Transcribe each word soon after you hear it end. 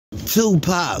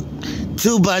Tupac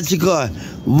Shakur,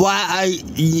 why are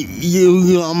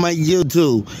you on my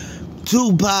YouTube?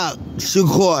 Tupac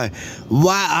Shakur,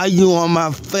 why are you on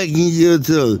my fucking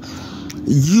YouTube?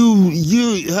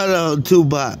 Hold on,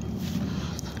 Tupac.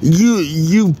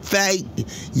 You fake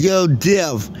your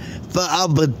death for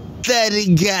over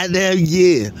 30 goddamn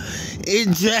years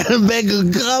and trying to make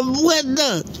a come with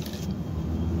the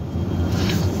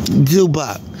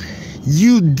Tupac.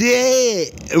 You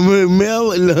dead,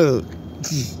 remember? Look.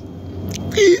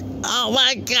 Oh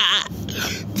my God.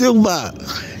 Tupac,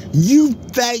 you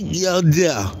fake your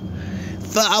death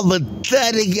for over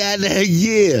 30 goddamn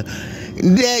years.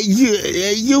 That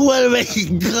you want to make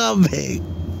a comeback.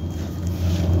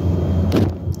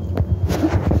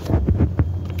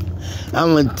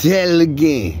 I'm going to tell it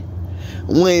again.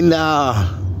 When,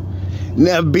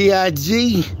 now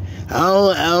B.I.G., I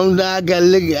don't know, I gotta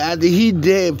look at he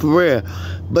dead for real.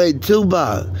 But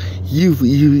Tupac,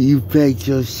 you faked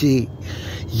your shit.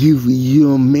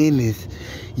 You a menace.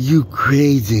 You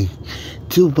crazy.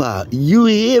 Tupac, you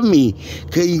hear me?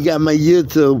 Cause you got my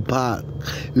YouTube pop.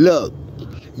 Look,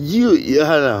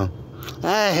 hold on.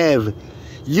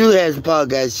 You as Paul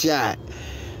got shot,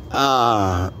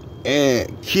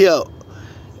 and killed.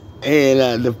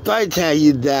 And the first time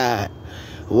you died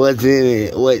was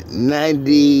in,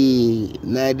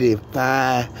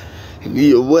 95?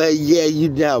 You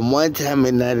died one time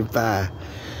in 95.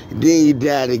 Then you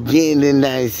died again in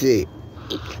 96.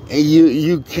 And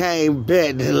you came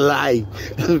back to life.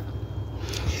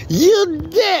 You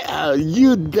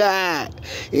died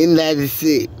in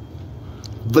 96.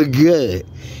 But good.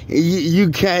 You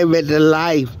came back to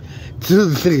life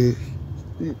to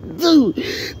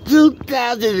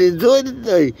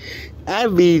 2023. I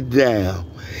be down.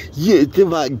 Get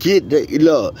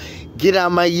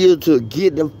out my YouTube.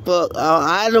 Get the fuck out.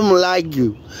 I don't like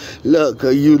you. Look,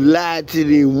 cause you lied to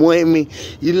these women.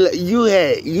 You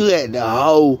had the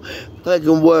whole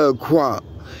fucking world crunk.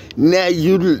 Now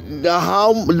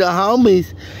the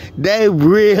homies, they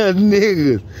real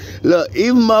niggas. Look,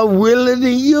 even more realer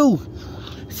than you.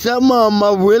 Some of them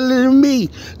are realer than me.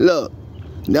 Look,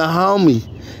 the homies,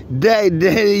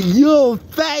 you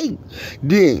fake.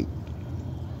 Then,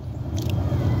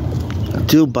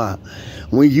 Tupac,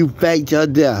 when you faked your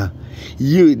death,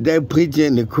 they put you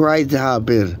in the crazy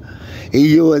hospital. And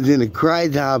you was in the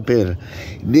crazy hospital.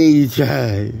 Then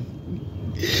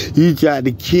you tried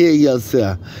to kill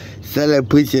yourself. So they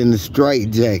put you in the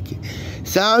straitjacket.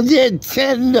 So I'm just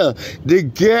telling the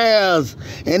girls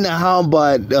and the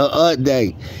homeboy the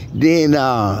update. Then,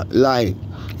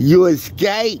 you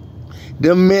escaped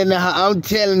the mental. I'm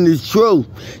telling the truth.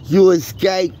 You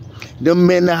escaped the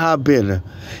mental hospital.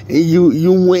 And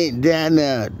you went down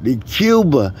there to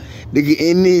Cuba.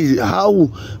 And this hoe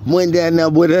went down there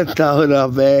with her thought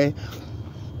up, man.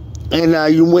 And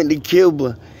you went to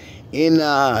Cuba. And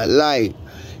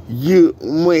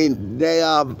when they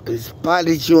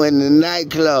spotted you in the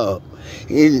nightclub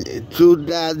in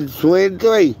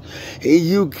 2023, and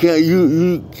you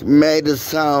made a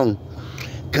song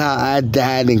called "I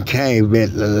Died and Came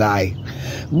Back to Life."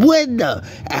 What the?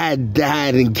 I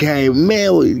died and came,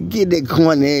 man. Get that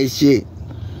corny ass shit.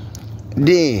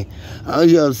 Then on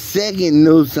your second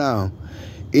new song,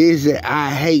 is that "I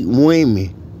Hate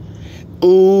Women."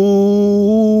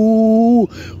 Ooh.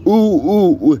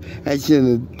 I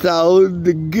shouldn't have told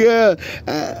the girl.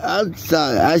 I'm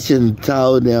sorry. I shouldn't have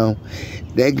told them.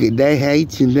 They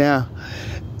hate you now.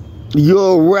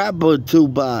 You're a rapper,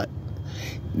 Tupac.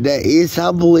 That is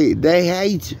how they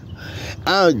hate you.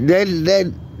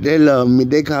 They love me.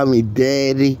 They call me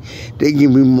daddy. They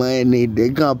give me money. They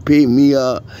come pick me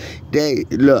up.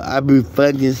 Look, I be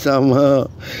fucking some up.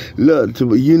 Look,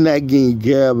 you not getting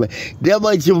girl, but that's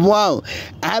what you want.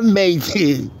 I made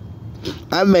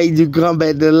you come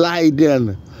back to life,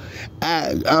 then.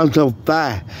 I'm so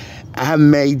fine. I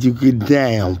made you get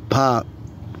down, Pop.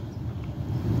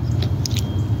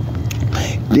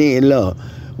 Then look,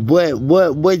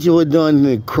 what you were doing in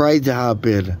the crazy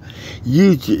hospital?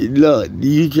 You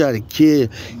try to kill.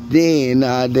 Then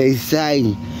they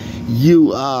say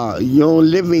you don't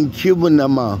live in Cuba no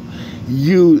more.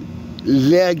 You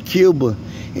left Cuba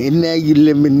and now you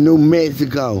live in New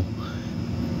Mexico.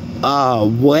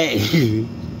 What?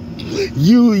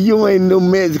 You in New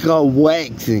Mexico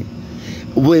waxing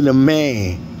with a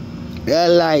man.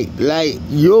 Like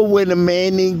you're with a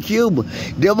man in Cuba.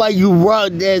 That's why you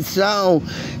wrote that song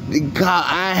called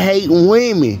 "I Hate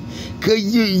Women." Cause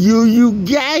you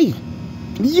gay.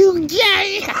 You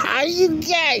gay. You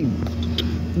gay.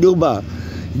 Dubai.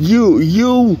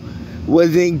 You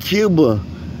was in Cuba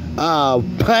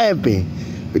pumping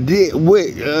with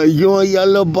you and your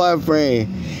little boyfriend.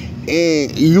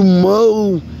 and you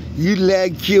move, you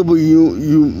left Cuba, you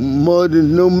moved to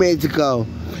New Mexico,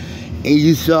 and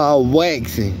you start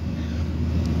waxing.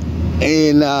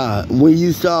 And when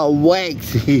you start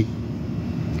waxing,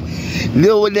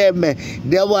 know what that meant?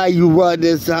 That's why you wrote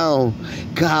this song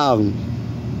called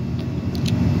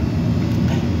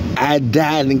I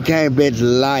Died and Came Back to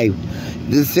Life.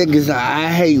 The second song, I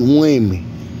Hate Women.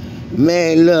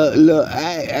 Man, look, look,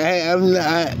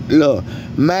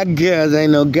 my girls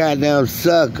ain't no goddamn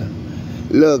sucker.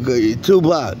 Look,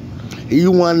 Tupac,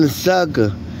 you want a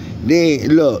sucker, then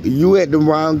look, you at the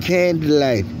wrong candy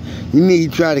light. You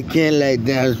need to try the candy light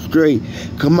down the street.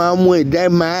 Come on with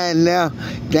that mine now.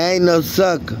 They ain't no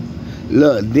sucker.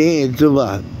 Look, then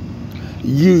Tupac,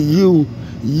 you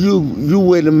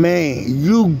with a man.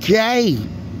 You gay.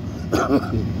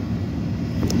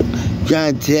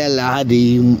 Trying to tell all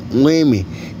these women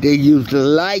that used to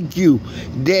like you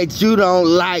that you don't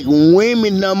like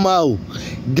women no more.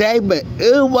 They but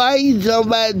why you talking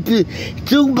about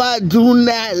Tupac do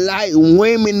not like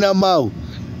women no more?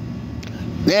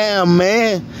 Damn,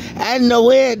 man, I know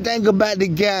everything about the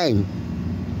game.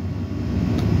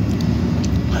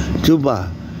 Tupac,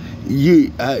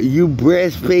 you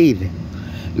breastfeeding.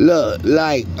 Look,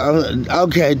 like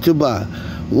okay, Tupac,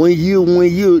 when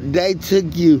they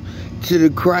took you to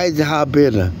the crazy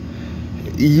hospital,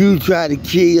 you try to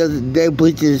kill us, they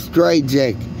put you in a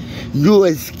straitjacket. You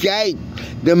escaped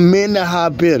the mental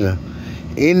hospital.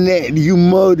 In that you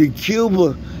moved to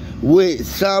Cuba with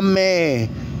some man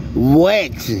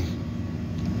waxing.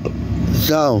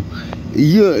 So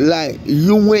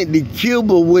you went to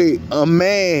Cuba with a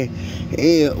man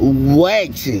and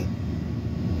waxing.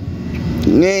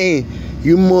 Then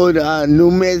you moved to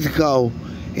New Mexico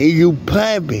and you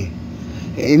pumping.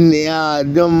 And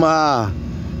man,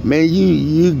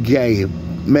 you gay,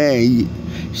 man.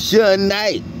 Sure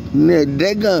night,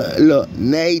 they gonna look.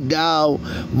 Nate Dogg,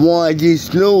 Warren G,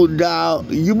 Snoop Dogg.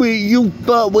 You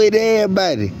fuck with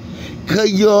everybody,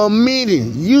 cause you're a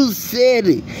menace. You said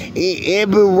it in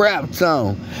every rap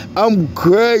song. I'm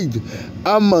crazy.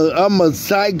 I'm a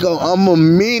psycho. I'm a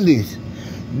menace.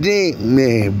 Then,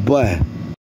 man, boy.